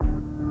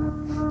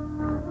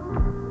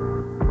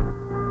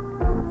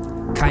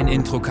Kein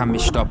Intro kann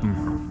mich stoppen.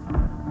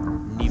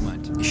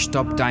 Niemand. Ich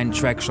stopp deinen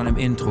Track schon im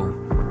Intro.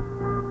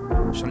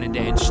 Schon in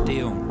der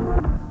Entstehung.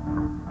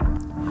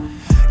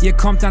 Ihr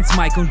kommt ans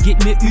Mic und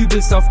geht mir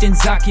übelst auf den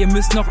Sack. Ihr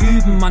müsst noch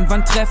üben, Mann,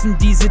 wann treffen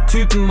diese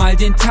Typen mal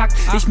den Takt?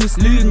 Ich muss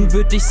lügen,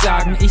 würd ich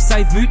sagen, ich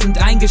sei wütend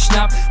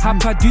eingeschnappt. Hab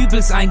paar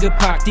Dübels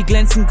eingepackt, die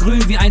glänzen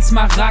grün wie ein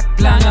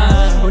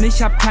Smaragdlanger. Und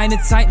ich hab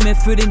keine Zeit mehr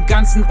für den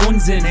ganzen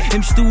Unsinn.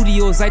 Im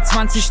Studio seit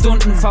 20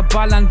 Stunden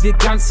verballern wir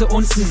ganze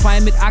Unzen.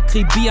 Fallen mit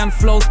Akribie an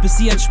Flows, bis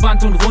sie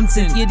entspannt und rund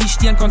sind. Ihr die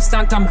Stirn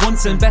konstant am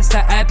Runzeln,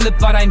 bester Adlib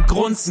war dein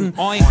Grunzen.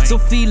 So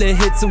viele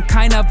Hits und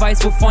keiner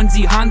weiß, wovon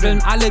sie handeln.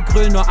 Alle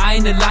grüllen nur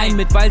eine Line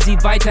mit, weil sie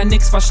weiter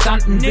nix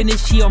verstanden. Bin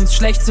ich hier, um's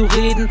schlecht zu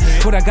reden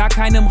oder gar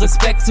keinem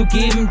Respekt zu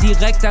geben?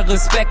 Direkter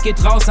Respekt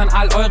geht raus an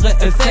all eure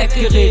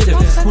Effektgeräte.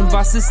 Und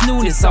was ist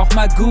nun? Ist auch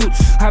mal gut.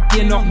 Habt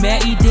ihr noch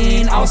mehr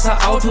Ideen, außer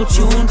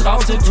Autotune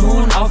drauf zu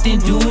tun auf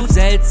den Dude?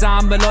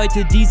 Seltsame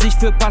Leute, die sich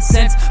für paar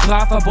Cents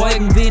brav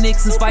verbeugen.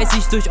 Wenigstens weiß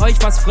ich durch euch,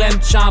 was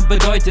Fremdscham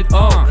bedeutet.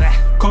 Oh.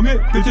 Komm mir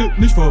bitte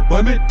nicht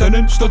vorbei mit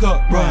deinen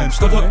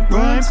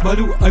Stotter-Rhymes, weil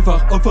du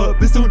einfach Opfer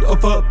bist und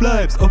Opfer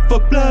bleibst.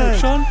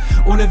 Schon?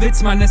 Ohne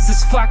Witz, Mann, es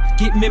ist Fakt.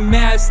 Gib mir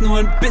mehr als nur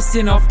ein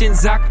bisschen auf den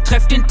Sack.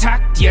 Treff den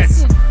Takt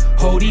jetzt.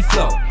 Holy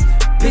Flow.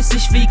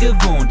 Pissig wie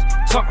gewohnt,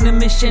 trockne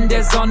mich in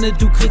der Sonne,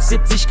 du kriegst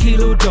 70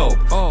 Kilo Dope.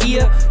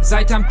 Ihr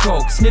seid am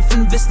Coke,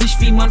 sniffen, wisst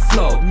nicht wie man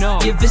float.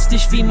 Ihr wisst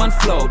nicht wie man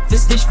float,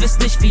 wisst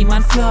nicht wie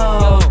man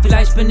float.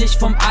 Vielleicht bin ich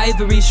vom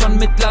Ivory schon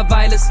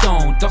mittlerweile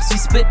stoned, doch sie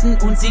spitten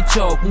und sie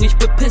joken, ich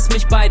bepiss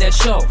mich bei der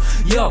Show.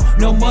 Yo,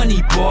 no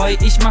money boy,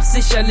 ich mach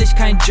sicherlich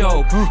kein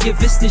Joke. Ihr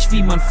wisst nicht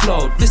wie man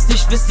float, wisst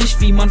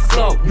nicht wie man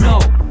float, no.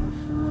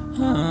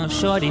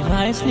 Shorty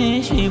weiß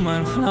nicht, wie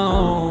man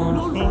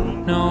float.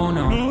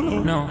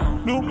 No.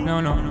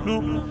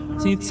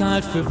 Sie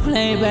zahlt für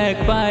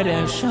Playback bei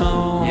der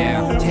Show.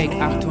 Yeah, take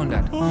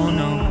 800. Oh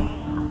no.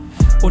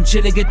 Und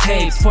chillige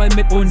Tapes, voll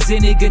mit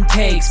unsinnigen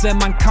Takes. Wenn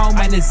man kaum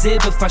eine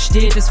Silbe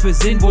versteht, ist für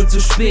Sinn wohl zu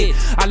spät.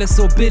 Alles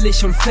so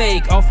billig und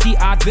fake, auf die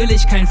Art will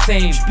ich kein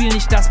Fame. Spiel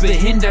nicht das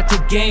behinderte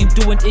Game,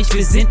 du und ich,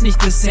 wir sind nicht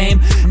the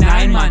same.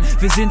 Nein, Mann,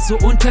 wir sind so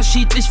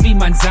unterschiedlich, wie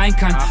man sein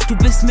kann. Du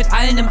bist mit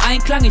allen im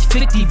Einklang, ich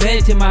fick die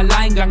Welt im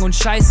Alleingang und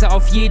scheiße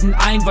auf jeden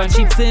Einwand.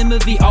 Schieb Filme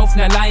wie auf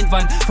ner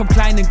Leinwand, vom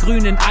kleinen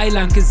grünen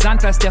Eiland,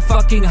 gesandt als der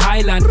fucking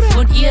Highland.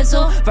 Und ihr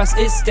so, was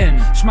ist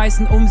denn?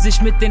 Schmeißen um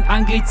sich mit den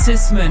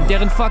Anglizismen,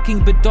 deren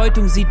fucking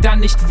Bedeutung sie dann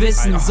nicht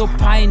wissen. So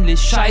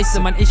peinlich, scheiße,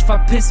 Mann, ich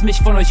verpiss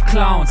mich von euch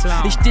Clowns.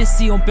 Ich diss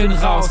sie und bin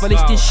raus, weil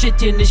ich den Shit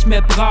hier nicht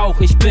mehr brauch.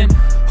 Ich bin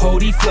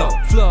Holy Flow,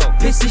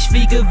 pissig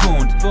wie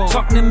gewohnt,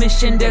 trockne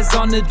mich in der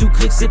Sonne, du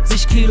kriegst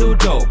 70 Kilo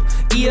Dope.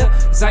 Ihr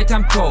seid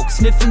am Coke,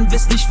 sniffen,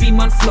 wisst nicht wie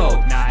man float.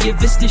 Ihr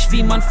wisst nicht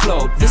wie man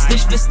float, wisst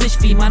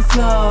nicht wie man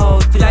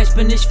float. Vielleicht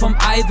bin ich vom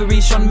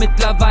Ivory schon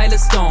mittlerweile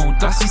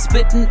stoned, doch sie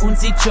spitten und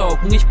sie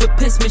joken, ich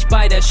bepiss mich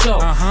bei der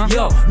Show.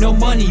 Yo, no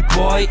money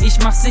boy, ich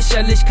mach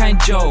sicherlich kein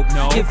Joke.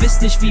 Ihr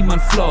wisst nicht wie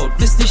man float,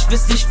 wisst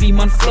nicht wie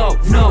man float,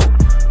 no.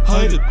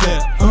 Hide it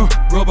back,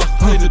 rubber,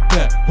 hide it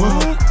back,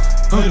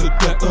 hide it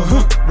back,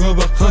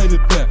 rubber, hide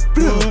it back,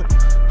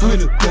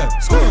 hide it back,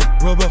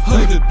 rubber,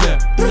 hide it back,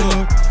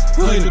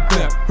 hide it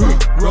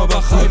back,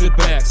 rubber, hide it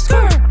back.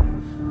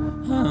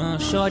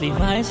 Shorty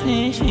weiß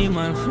nicht, wie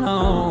man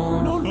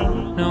float.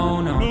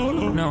 No.